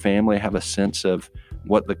team or your family have a sense of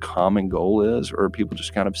what the common goal is, or are people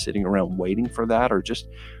just kind of sitting around waiting for that, or just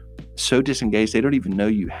so disengaged they don't even know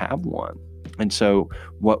you have one? And so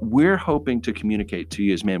what we're hoping to communicate to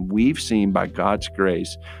you is, man, we've seen by God's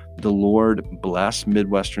grace, the Lord bless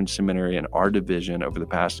Midwestern Seminary and our division over the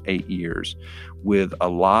past 8 years with a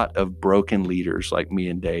lot of broken leaders like me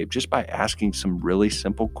and Dave, just by asking some really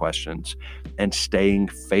simple questions and staying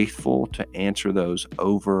faithful to answer those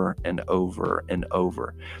over and over and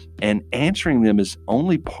over. And answering them is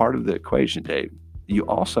only part of the equation, Dave. You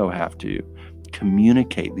also have to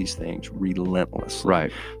communicate these things relentlessly.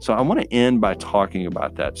 Right. So I want to end by talking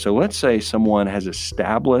about that. So let's say someone has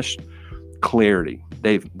established clarity.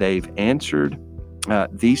 They've answered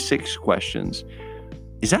these 6 questions.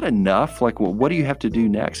 Is that enough? Like, well, what do you have to do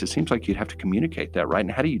next? It seems like you'd have to communicate that, right?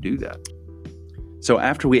 And how do you do that? So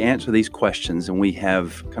after we answer these questions and we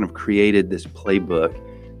have kind of created this playbook,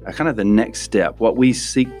 kind of the next step, what we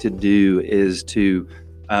seek to do is to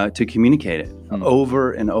communicate it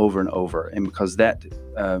over and over and over. And because that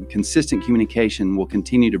consistent communication will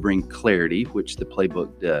continue to bring clarity, which the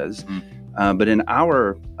playbook does. But in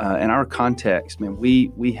our context, man,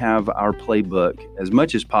 we have our playbook as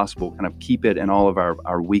much as possible, kind of keep it in all of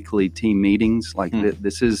our weekly team meetings. Like it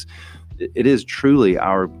is truly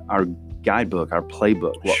our guidebook, our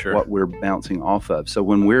playbook, what we're bouncing off of. So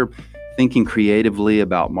when we're thinking creatively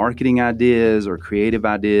about marketing ideas or creative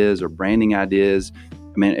ideas or branding ideas,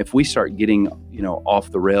 I mean, if we start getting,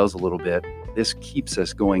 off the rails a little bit, this keeps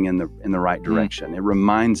us going in the right direction. It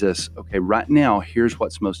reminds us, okay, right now, here's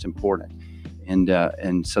what's most important.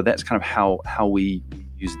 And so that's kind of how we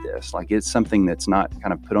use this. Like, it's something that's not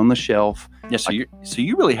kind of put on the shelf. Yeah. So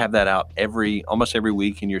you really have that out almost every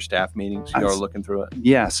week in your staff meetings. You are looking through it.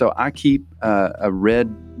 Yeah. So I keep a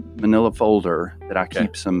red manila folder that I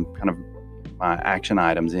keep some kind of my action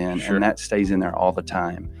items in, and that stays in there all the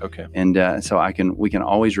time. Okay. And so we can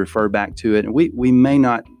always refer back to it. And we may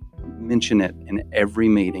not mention it in every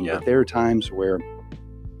meeting, but there are times where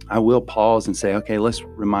I will pause and say, okay, let's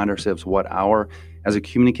remind ourselves as a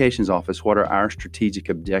communications office, what are our strategic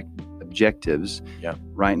objectives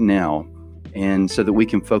right now, and so that we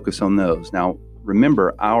can focus on those. Now,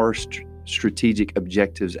 remember, our strategic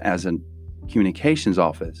objectives as a communications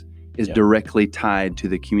office is directly tied to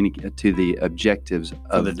the objectives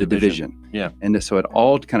of the division. Yeah. And so it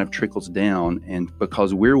all kind of trickles down, and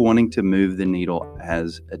because we're wanting to move the needle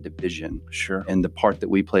as a division. Sure. And the part that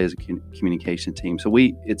we play as a communication team. So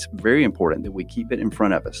it's very important that we keep it in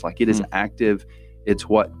front of us. Like, it is active. It's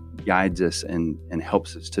what guides us and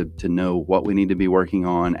helps us to know what we need to be working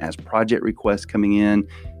on as project requests coming in.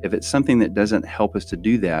 If it's something that doesn't help us to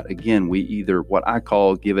do that, again, we either, what I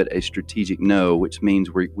call, give it a strategic no, which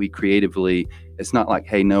means we creatively, it's not like,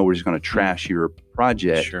 hey, no, we're just going to trash your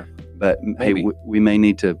project. Sure. But hey, we may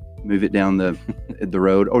need to move it down the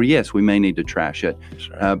road, or yes, we may need to trash it.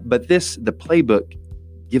 Right. But the playbook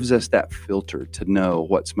gives us that filter to know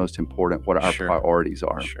what's most important, what our priorities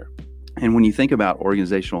are. Sure. And when you think about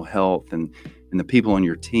organizational health and the people on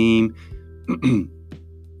your team,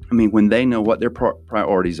 I mean, when they know what their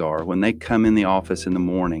priorities are, when they come in the office in the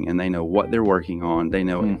morning and they know what they're working on, they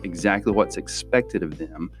know exactly what's expected of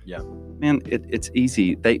them. Yeah, man, it's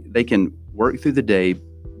easy. They can work through the day,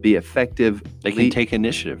 be effective. They can take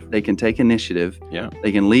initiative. Yeah.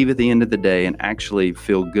 They can leave at the end of the day and actually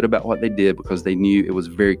feel good about what they did because they knew it was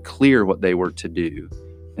very clear what they were to do.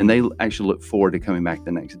 And they actually look forward to coming back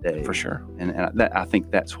the next day. For sure. And I think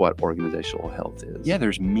that's what organizational health is. Yeah,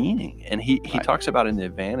 there's meaning. And he talks about in the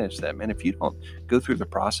advantage that, man, if you don't go through the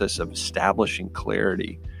process of establishing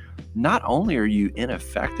clarity, not only are you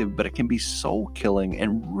ineffective, but it can be soul killing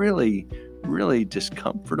and really, really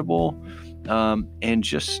discomfortable and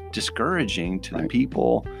just discouraging to the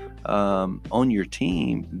people on your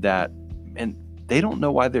team and they don't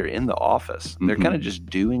know why they're in the office. They're kind of just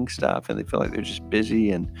doing stuff and they feel like they're just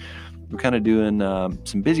busy, and we're kind of doing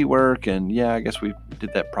some busy work. And I guess we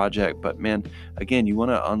did that project. But man, again, you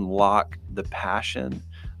want to unlock the passion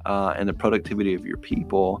and the productivity of your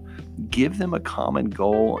people. Give them a common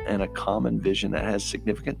goal and a common vision that has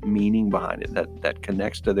significant meaning behind it, that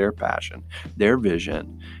connects to their passion, their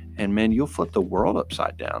vision. And man, you'll flip the world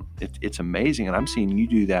upside down. It's amazing. And I'm seeing you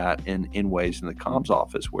do that in ways in the comms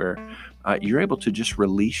office where you're able to just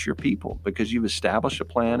release your people because you've established a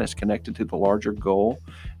plan that's connected to the larger goal.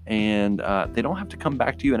 And they don't have to come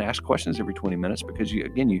back to you and ask questions every 20 minutes because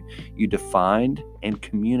you defined and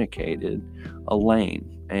communicated a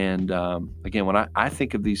lane. And again, when I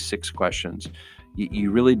think of these 6 questions,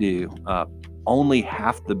 you really do. Only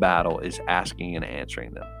half the battle is asking and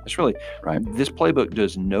answering them. It's really right. This playbook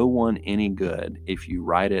does no one any good if you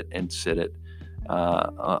write it and sit it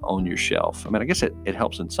on your shelf. I mean, I guess it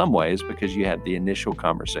helps in some ways because you had the initial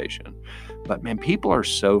conversation. But man, people are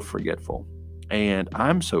so forgetful. And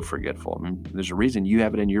I'm so forgetful. I mean, there's a reason you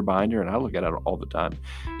have it in your binder, and I look at it all the time.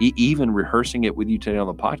 Even rehearsing it with you today on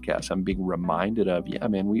the podcast, I'm being reminded of, yeah,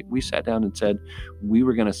 man, we sat down and said we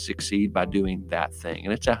were going to succeed by doing that thing.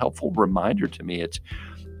 And it's a helpful reminder to me.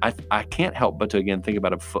 I can't help but to, again, think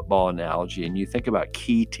about a football analogy, and you think about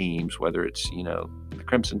key teams, whether it's, the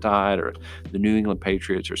Crimson Tide or the New England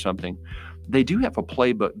Patriots or something. They do have a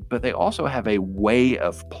playbook, but they also have a way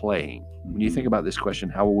of playing. When you think about this question,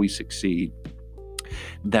 how will we succeed?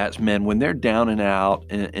 That's, man, when they're down and out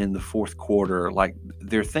in the fourth quarter, like,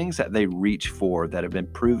 there are things that they reach for that have been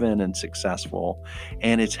proven and successful.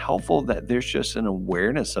 And it's helpful that there's just an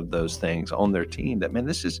awareness of those things on their team, that, man,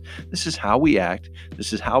 this is how we act.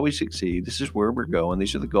 This is how we succeed. This is where we're going.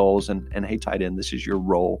 These are the goals. And hey, tight end, this is your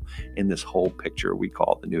role in this whole picture we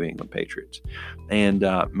call the New England Patriots. And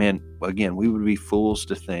man, again, we would be fools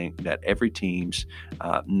to think that every team's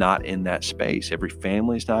not in that space. Every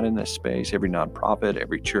family's not in that space. Every nonprofit,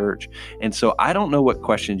 every church. And so I don't know what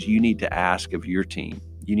questions you need to ask of your team.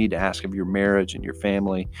 You need to ask of your marriage and your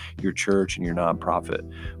family, your church and your nonprofit.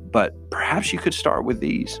 But perhaps you could start with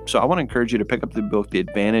these. So I want to encourage you to pick up the book, The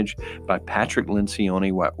Advantage by Patrick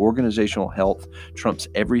Lencioni, Why Organizational Health Trumps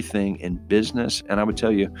Everything in Business. And I would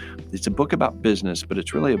tell you, it's a book about business, but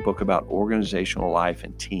it's really a book about organizational life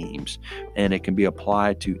and teams. And it can be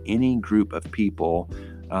applied to any group of people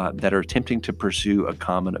that are attempting to pursue a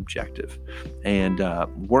common objective, and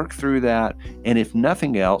work through that. And if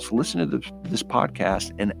nothing else, listen to this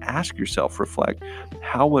podcast and ask yourself, reflect,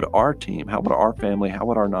 how would our team, how would our family, how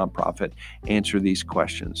would our nonprofit answer these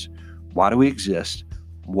questions? Why do we exist?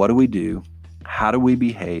 What do we do? How do we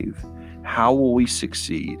behave? How will we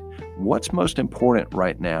succeed? What's most important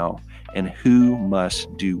right now? And who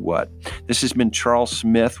must do what? This has been Charles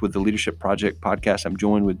Smith with the Leadership Project podcast. I'm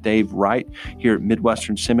joined with Dave Wright here at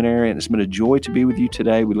Midwestern Seminary, and it's been a joy to be with you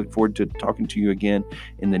today. We look forward to talking to you again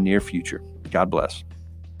in the near future. God bless.